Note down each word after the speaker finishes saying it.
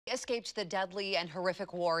Escaped the deadly and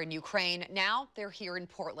horrific war in Ukraine. Now they're here in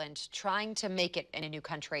Portland, trying to make it in a new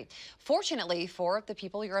country. Fortunately for the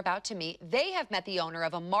people you're about to meet, they have met the owner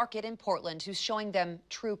of a market in Portland who's showing them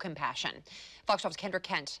true compassion. Fox 12's Kendra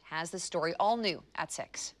Kent has this story all new at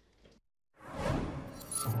 6.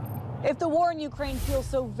 If the war in Ukraine feels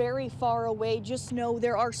so very far away, just know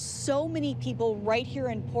there are so many people right here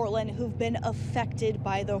in Portland who've been affected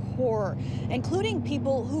by the horror, including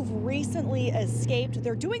people who've recently escaped.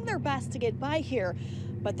 They're doing their best to get by here,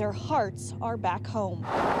 but their hearts are back home.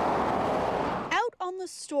 Out on the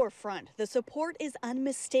storefront, the support is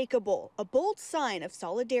unmistakable, a bold sign of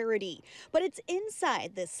solidarity. But it's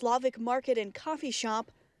inside this Slavic market and coffee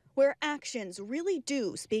shop where actions really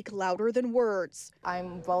do speak louder than words.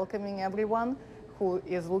 I'm welcoming everyone who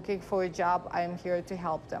is looking for a job. I'm here to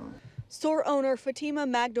help them. Store owner Fatima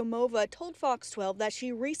Magdomova told Fox 12 that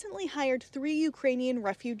she recently hired 3 Ukrainian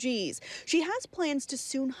refugees. She has plans to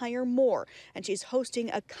soon hire more, and she's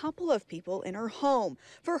hosting a couple of people in her home.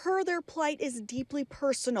 For her, their plight is deeply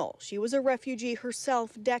personal. She was a refugee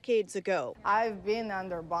herself decades ago. I've been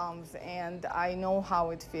under bombs, and I know how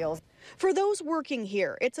it feels. For those working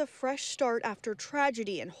here, it's a fresh start after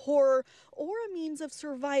tragedy and horror, or a means of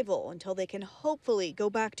survival until they can hopefully go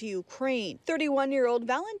back to Ukraine. 31-year-old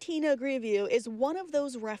Valentina Griviu is one of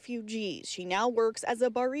those refugees. She now works as a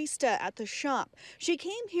barista at the shop. She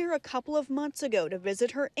came here a couple of months ago to visit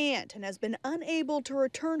her aunt and has been unable to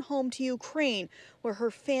return home to Ukraine, where her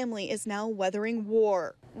family is now weathering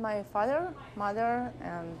war. My father, mother,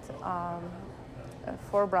 and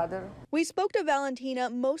 4 brothers. We spoke to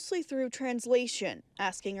Valentina mostly through translation,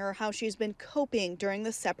 asking her how she's been coping during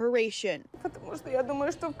the separation.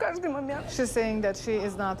 She's saying that she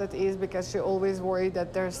is not at ease because she always worried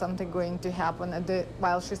that there's something going to happen, and that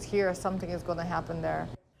while she's here, something is going to happen there.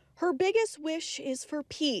 Her biggest wish is for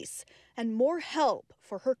peace and more help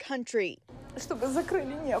for her country.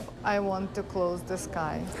 I want to close the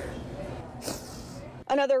sky.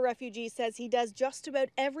 Another refugee says he does just about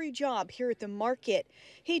every job here at the market.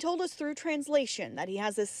 He told us through translation that he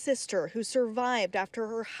has a sister who survived after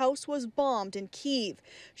her house was bombed in Kyiv.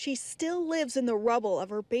 She still lives in the rubble of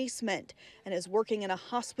her basement and is working in a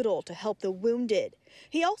hospital to help the wounded.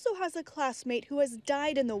 He also has a classmate who has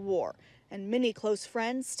died in the war and many close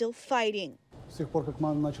friends still fighting. Since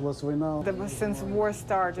war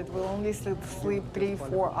started, we only sleep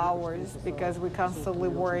 3-4 hours because we constantly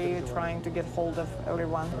worry trying to get hold of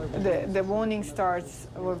everyone. The morning starts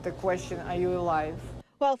with the question, are you alive?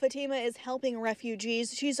 While Fatima is helping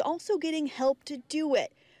refugees, she's also getting help to do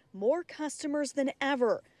it. More customers than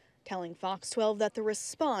ever, telling Fox 12 that the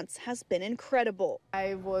response has been incredible.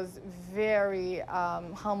 I was very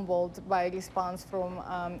humbled by a response from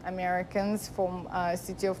Americans, from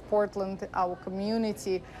city of Portland, our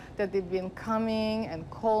community, that they've been coming and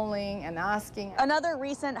calling and asking. Another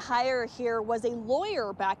recent hire here was a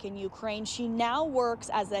lawyer back in Ukraine. She now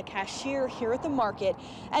works as a cashier here at the market.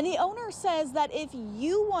 And the owner says that if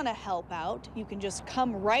you want to help out, you can just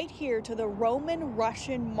come right here to the Roman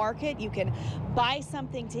Russian market. You can buy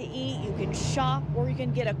something to eat, you can shop, or you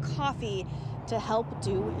can get a coffee to help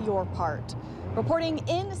do your part. Reporting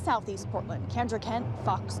in Southeast Portland, Kendra Kent,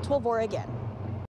 Fox 12 Oregon.